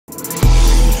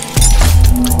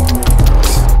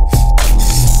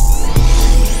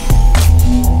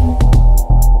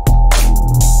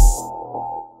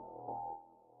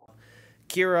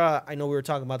Kira, I know we were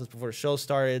talking about this before the show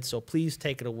started, so please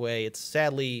take it away. It's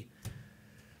sadly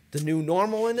the new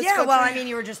normal in this country. Well, I mean,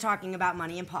 you were just talking about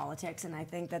money and politics, and I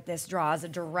think that this draws a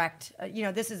direct,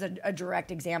 this is a direct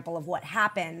example of what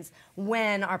happens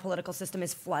when our political system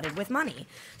is flooded with money.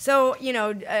 So,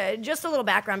 just a little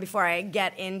background before I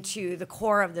get into the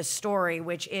core of the story,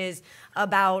 which is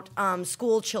about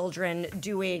school children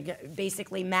doing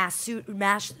basically mass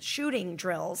shooting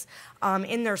drills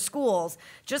in their schools.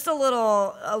 Just a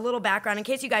little background in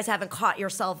case you guys haven't caught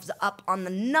yourselves up on the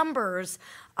numbers.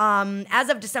 As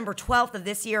of December 12th of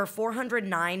this year,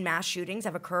 409 mass shootings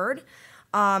have occurred.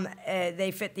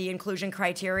 They fit the inclusion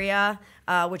criteria,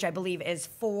 which I believe is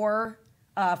four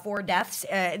deaths.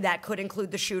 That could include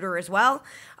the shooter as well.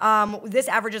 This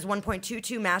averages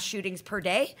 1.22 mass shootings per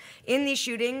day. In these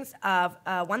shootings,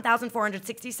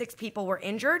 1,466 people were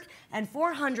injured and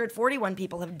 441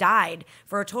 people have died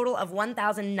for a total of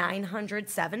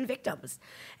 1,907 victims.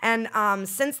 And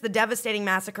since the devastating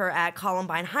massacre at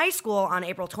Columbine High School on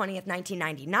April 20th,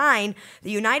 1999,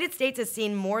 the United States has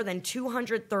seen more than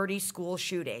 230 school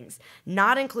shootings,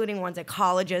 not including ones at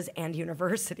colleges and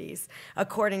universities,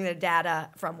 according to data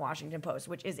from Washington Post,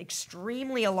 which is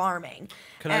extremely alarming.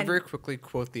 Can I very quickly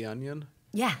quote The Onion?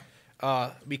 Yeah.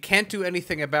 We can't do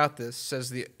anything about this, says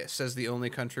the only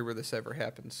country where this ever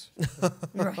happens.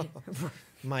 Right.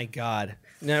 My God.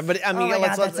 No, but I mean,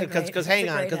 because hang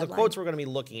on, because the quotes we're going to be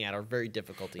looking at are very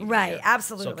difficult to even Right, hear.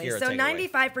 absolutely. So, so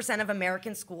 95% of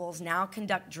American schools now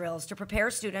conduct drills to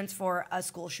prepare students for a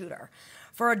school shooter.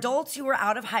 For adults who were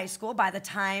out of high school by the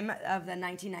time of the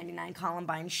 1999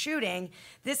 Columbine shooting,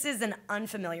 this is an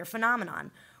unfamiliar phenomenon.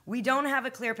 We don't have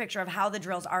a clear picture of how the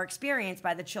drills are experienced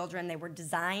by the children they were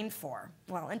designed for,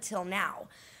 well, until now.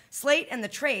 Slate and The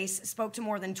Trace spoke to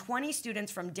more than 20 students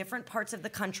from different parts of the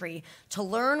country to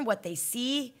learn what they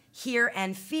see, hear,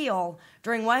 and feel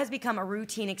during what has become a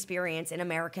routine experience in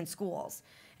American schools.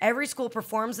 Every school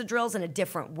performs the drills in a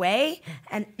different way,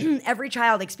 and every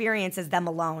child experiences them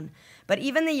alone. But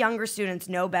even the younger students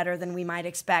know better than we might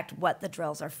expect what the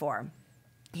drills are for.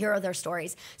 Here are their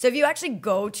stories. So if you actually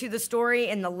go to the story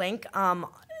in the link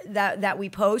that we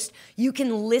post, you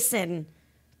can listen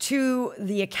to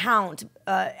the account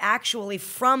actually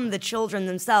from the children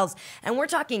themselves. And we're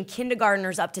talking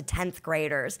kindergartners up to 10th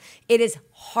graders. It is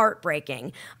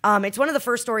heartbreaking. It's one of the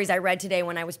first stories I read today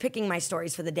when I was picking my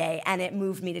stories for the day, and it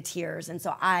moved me to tears. And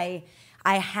so I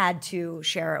had to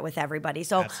share it with everybody.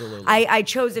 So I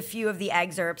chose a few of the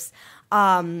excerpts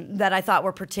that I thought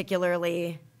were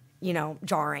particularly,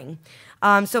 jarring.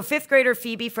 So 5th grader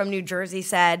Phoebe from New Jersey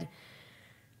said,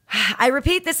 I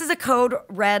repeat, this is a code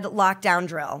red lockdown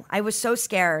drill. I was so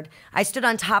scared. I stood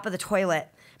on top of the toilet.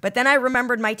 But then I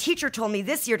remembered my teacher told me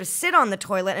this year to sit on the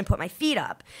toilet and put my feet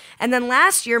up. And then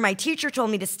last year, my teacher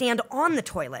told me to stand on the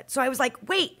toilet. So I was like,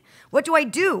 wait, what do I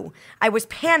do? I was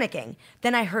panicking.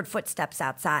 Then I heard footsteps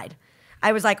outside.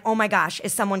 I was like, oh my gosh,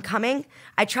 is someone coming?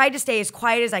 I tried to stay as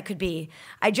quiet as I could be.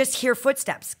 I just hear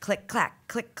footsteps, click, clack,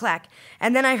 click, clack.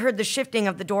 And then I heard the shifting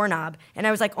of the doorknob, and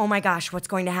I was like, oh my gosh, what's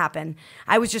going to happen?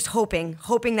 I was just hoping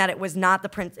that it was not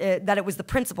that it was the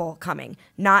principal coming,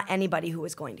 not anybody who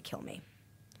was going to kill me.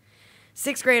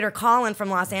 6th grader Colin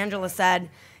from Los Angeles said,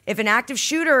 if an active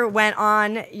shooter went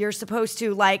on, you're supposed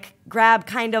to grab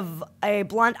kind of a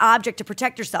blunt object to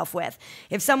protect yourself with.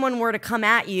 If someone were to come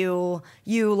at you,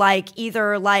 you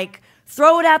either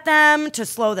throw it at them to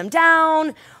slow them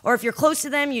down, or if you're close to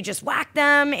them, you just whack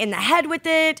them in the head with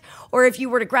it, or if you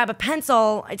were to grab a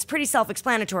pencil, it's pretty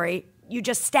self-explanatory, you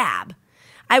just stab.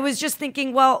 I was just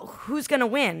thinking, well, who's gonna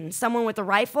win? Someone with a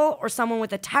rifle or someone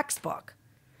with a textbook?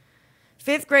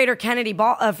 5th grader Kennedy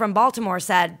from Baltimore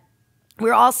said, we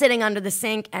were all sitting under the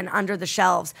sink and under the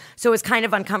shelves, so it was kind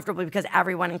of uncomfortable because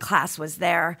everyone in class was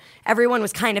there. Everyone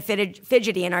was kind of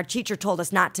fidgety, and our teacher told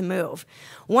us not to move.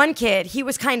 One kid, he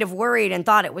was kind of worried and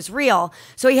thought it was real,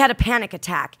 so he had a panic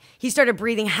attack. He started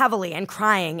breathing heavily and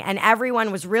crying, and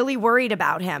everyone was really worried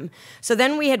about him. So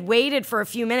then we had waited for a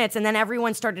few minutes, and then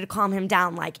everyone started to calm him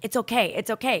down, it's okay,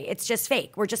 it's just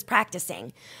fake, we're just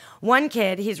practicing. One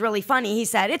kid, he's really funny, he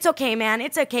said, it's okay, man,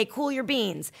 it's okay, cool your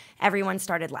beans. Everyone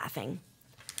started laughing.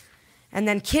 And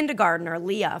then kindergartner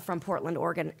Leah from Portland,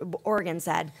 Oregon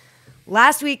said,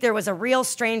 last week there was a real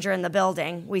stranger in the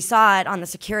building. We saw it on the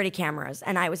security cameras,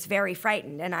 and I was very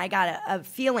frightened. And I got a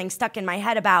feeling stuck in my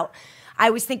head about, I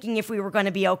was thinking if we were going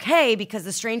to be okay because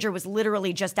the stranger was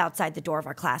literally just outside the door of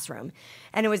our classroom.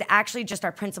 And it was actually just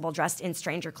our principal dressed in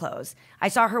stranger clothes. I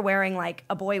saw her wearing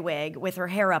a boy wig with her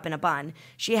hair up in a bun.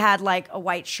 She had a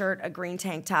white shirt, a green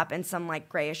tank top, and some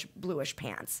grayish, bluish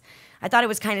pants. I thought it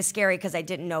was kind of scary because I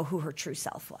didn't know who her true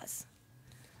self was.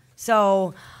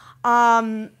 So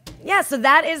Yeah, so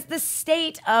that is the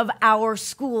state of our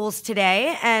schools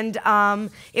today. And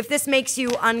if this makes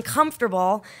you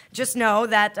uncomfortable, just know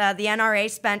that the NRA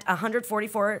spent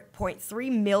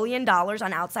 $144.3 million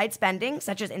on outside spending,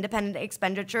 such as independent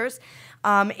expenditures,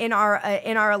 in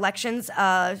our elections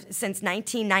since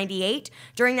 1998.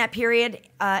 During that period,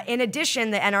 in addition,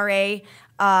 the NRA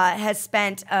has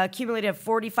spent a cumulative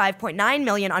 $45.9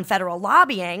 million on federal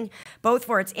lobbying, both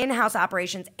for its in-house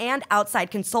operations and outside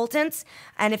consultants.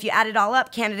 And if you add it all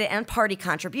up, candidate and party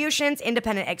contributions,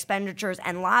 independent expenditures,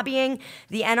 and lobbying,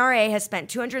 the NRA has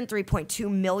spent $203.2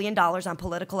 million on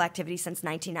political activity since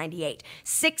 1998.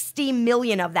 $60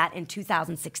 million of that in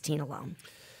 2016 alone.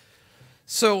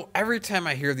 So every time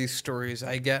I hear these stories,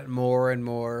 I get more and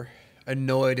more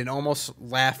annoyed and almost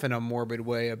laugh in a morbid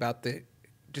way about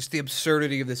just the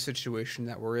absurdity of the situation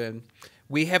that we're in.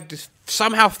 We have just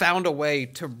somehow found a way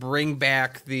to bring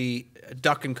back the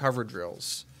duck and cover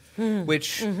drills,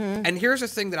 which, and here's the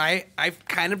thing that I've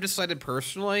kind of decided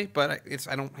personally, but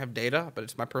I don't have data, but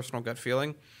it's my personal gut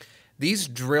feeling. These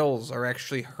drills are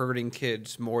actually hurting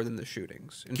kids more than the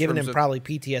shootings. Giving them probably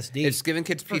PTSD. It's giving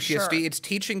kids PTSD. Sure. It's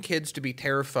teaching kids to be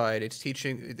terrified. It's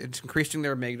increasing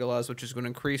their amygdalas, which is going to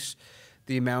increase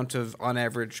the amount of, on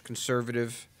average,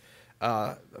 conservative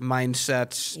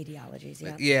mindsets, Ideologies,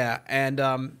 yeah. Yeah, and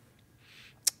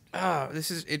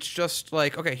it's just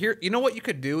like, okay, here, you know what you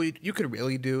could do? You could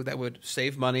really do that would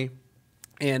save money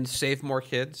and save more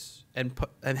kids and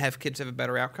have kids have a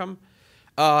better outcome.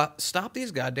 Stop these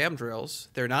goddamn drills.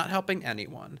 They're not helping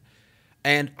anyone.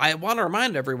 And I want to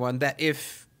remind everyone that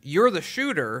if you're the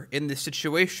shooter in this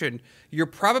situation, you're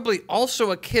probably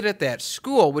also a kid at that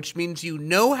school, which means you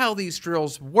know how these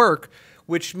drills work,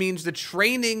 which means the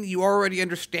training, you already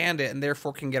understand it and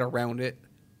therefore can get around it.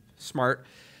 Smart.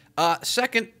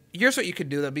 Second, here's what you could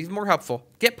do that would be more helpful.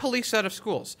 Get police out of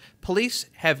schools. Police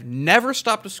have never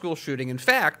stopped a school shooting. In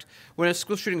fact, when a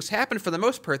school shootings happen, for the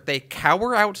most part, they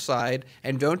cower outside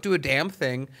and don't do a damn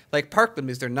thing like Parkland,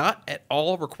 because they're not at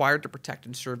all required to protect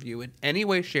and serve you in any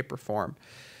way, shape, or form.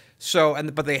 So,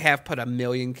 but they have put 1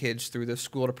 million kids through the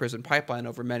school-to-prison pipeline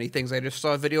over many things. I just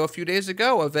saw a video a few days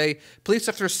ago of a police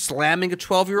officer slamming a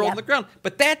 12-year-old on the ground.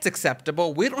 But that's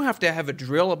acceptable. We don't have to have a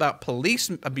drill about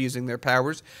police abusing their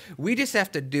powers. We just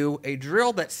have to do a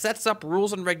drill that sets up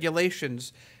rules and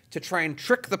regulations to try and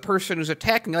trick the person who's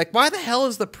attacking. Like, why the hell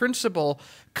is the principal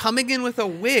coming in with a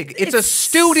wig? It's a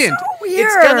student. So weird.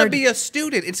 It's going to be a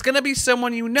student. It's going to be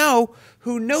someone you know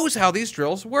who knows how these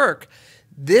drills work.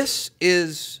 This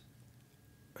is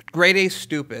grade A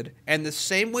stupid. And the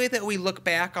same way that we look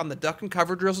back on the duck and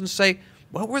cover drills and say,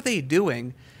 what were they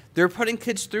doing? They're putting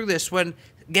kids through this when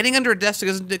getting under a desk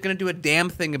isn't going to do a damn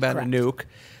thing about a nuke.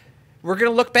 We're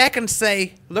going to look back and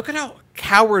say, look at how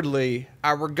cowardly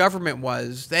our government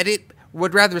was, that it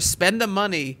would rather spend the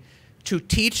money to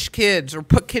teach kids or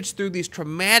put kids through these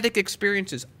traumatic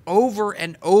experiences over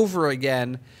and over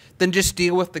again than just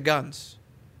deal with the guns.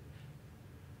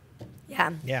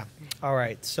 Yeah. Yeah. All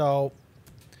right. So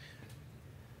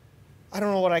I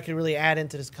don't know what I could really add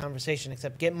into this conversation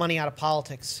except get money out of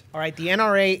politics. All right, the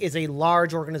NRA is a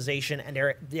large organization,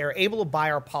 and they're able to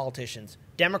buy our politicians,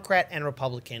 Democrat and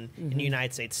Republican, in the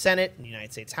United States Senate, in the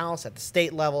United States House, at the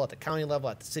state level, at the county level,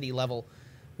 at the city level.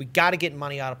 We got to get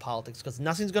money out of politics because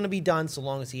nothing's going to be done so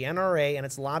long as the NRA and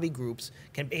its lobby groups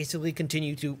can basically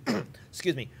continue to,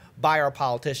 excuse me, buy our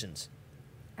politicians.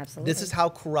 Absolutely. This is how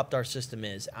corrupt our system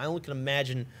is. I only can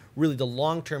imagine really the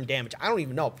long-term damage. I don't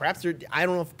even know. Perhaps I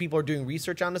don't know if people are doing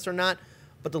research on this or not,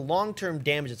 but the long-term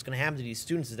damage that's going to happen to these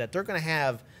students is that they're going to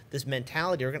have this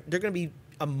mentality. They're going to be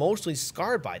emotionally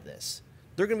scarred by this.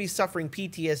 They're going to be suffering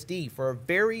PTSD for a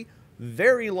very,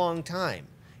 very long time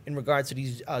in regards to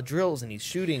these drills and these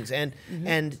shootings.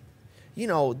 And you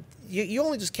know, you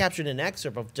only just captured an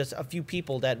excerpt of just a few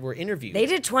people that were interviewed. They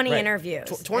did 20 interviews.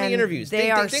 20 interviews. They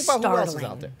are think about who else is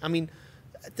startling. out there. I mean,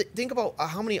 think about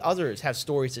how many others have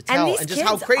stories to tell and just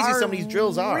how kids crazy are some of these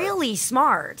drills are. Really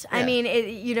smart. Yeah. I mean,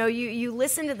 you know, you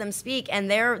listen to them speak, and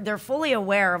they're fully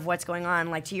aware of what's going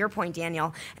on. Like to your point,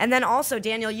 Daniel, and then also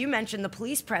Daniel, you mentioned the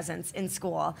police presence in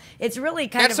school. It's really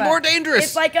kind of more dangerous.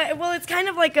 It's like it's kind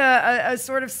of like a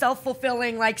sort of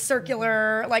self-fulfilling like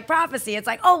circular like prophecy. It's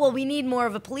like, oh well, we need more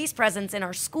of a police presence in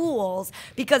our schools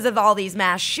because of all these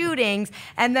mass shootings,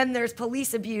 and then there's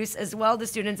police abuse as well to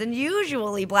students, and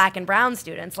usually black and brown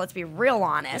students. Let's be real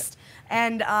honest. Yeah.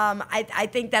 And I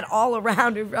think that all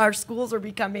around our schools are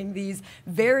becoming these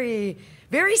very,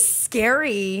 very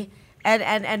scary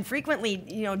and frequently,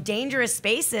 you know, dangerous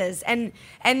spaces, and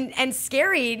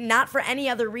scary not for any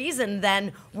other reason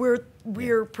than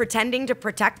we're pretending to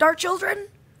protect our children.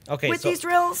 Okay, with so- these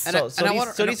drills. And I- So, these,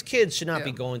 wanna- so and I- these kids should not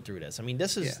be yeah. going through this. I mean,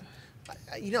 this is,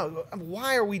 you know,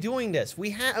 why are we doing this?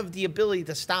 We have the ability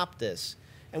to stop this,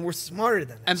 and we're smarter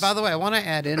than this. And by the way, I want to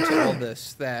add into all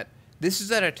this that this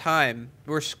is at a time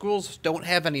where schools don't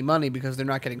have any money because they're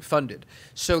not getting funded.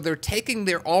 So they're taking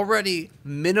their already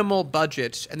minimal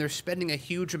budgets and they're spending a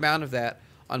huge amount of that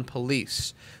on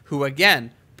police, who,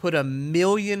 again, put 1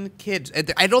 million kids.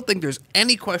 And I don't think there's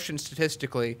any question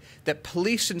statistically that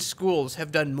police in schools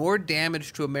have done more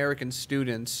damage to American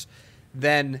students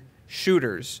than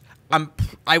shooters. I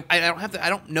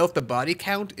don't know if the body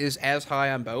count is as high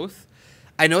on both.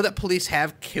 I know that police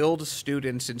have killed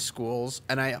students in schools,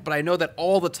 but I know that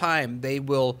all the time they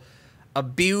will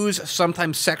abuse,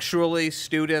 sometimes sexually,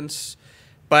 students.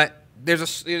 But there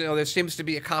seems to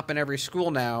be a cop in every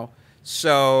school now.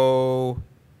 So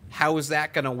how is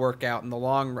that going to work out in the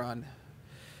long run?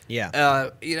 yeah.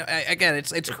 Again,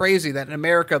 it's crazy that in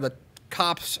America the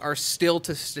cops are still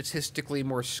statistically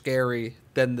more scary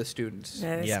than the students.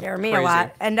 They Yeah, scare me crazy. a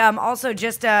lot. And also,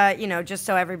 just just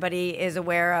so everybody is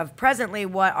aware of presently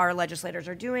what our legislators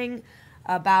are doing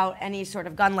about any sort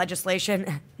of gun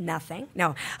legislation. Nothing.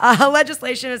 No.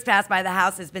 Legislation is passed by the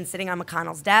House has been sitting on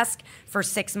McConnell's desk for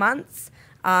 6 months.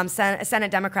 Senate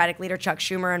Democratic leader Chuck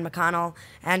Schumer and McConnell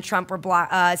and Trump were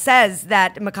says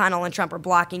that McConnell and Trump are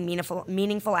blocking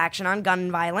meaningful action on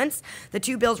gun violence. The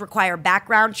two bills require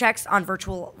background checks on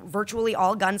virtually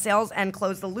all gun sales and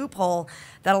close the loophole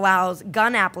that allows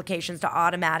gun applications to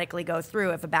automatically go through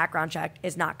if a background check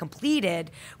is not completed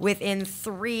within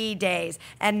 3 days.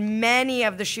 And many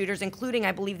of the shooters, including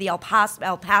I believe the El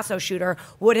Paso shooter,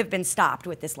 would have been stopped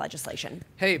with this legislation.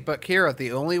 Hey, but Kira,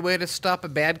 the only way to stop a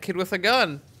bad kid with a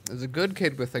gun is a good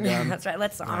kid with a gun. That's right.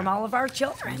 Let's arm all of our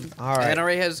children. All right.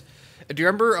 NRA has. Do you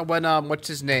remember when what's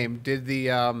his name did the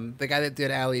guy that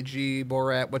did Ali G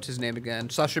Borat? What's his name again?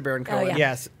 Sacha Baron Cohen. yeah.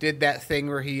 Yes. Did that thing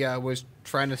where he was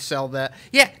trying to sell that.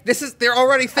 Yeah, they're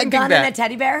already thinking gun that. and a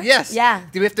teddy bear? Yes. Yeah.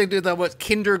 Do we have to do the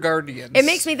kindergartens? It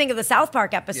makes me think of the South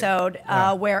Park episode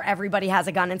where everybody has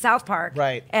a gun in South Park,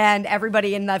 Right. And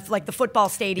everybody in the football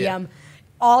stadium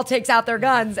all takes out their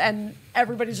guns, and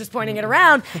everybody's just pointing it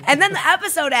around. And then the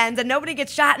episode ends, and nobody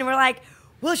gets shot, and we're like,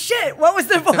 well, shit. What was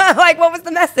the what was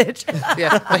the message?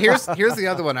 Yeah, but here's the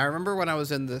other one. I remember when I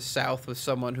was in the South with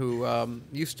someone who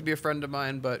used to be a friend of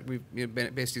mine, but we've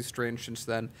been basically estranged since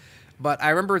then. But I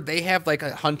remember they have like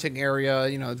a hunting area,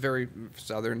 very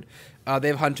southern. They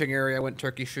have a hunting area. I went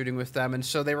turkey shooting with them, and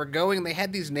so they were going. They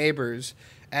had these neighbors,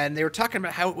 and they were talking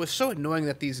about how it was so annoying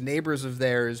that these neighbors of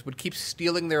theirs would keep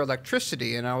stealing their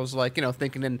electricity. And I was like,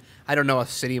 thinking in, I don't know, a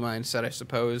city mindset, I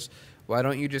suppose. Why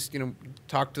don't you just,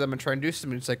 talk to them and try and do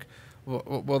something? It's like,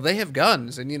 well, they have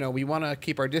guns, and, we want to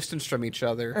keep our distance from each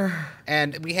other.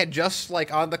 And we had just,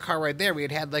 like, on the car right there, we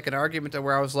had like, an argument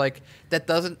where I was like, it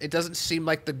doesn't seem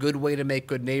like the good way to make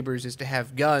good neighbors is to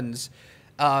have guns.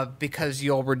 Because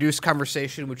you'll reduce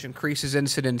conversation, which increases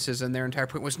incidences, and their entire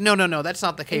point was, no, that's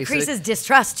not the case. Increases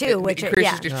distrust, too. It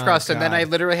increases distrust, Oh, and then I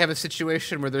God. literally have a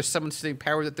situation where there's someone sitting in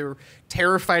power that they're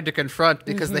terrified to confront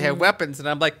because they have weapons, and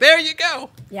I'm like, there you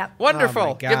go. Yep. Wonderful. Oh,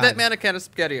 my Give that God. man a can of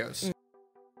SpaghettiOs.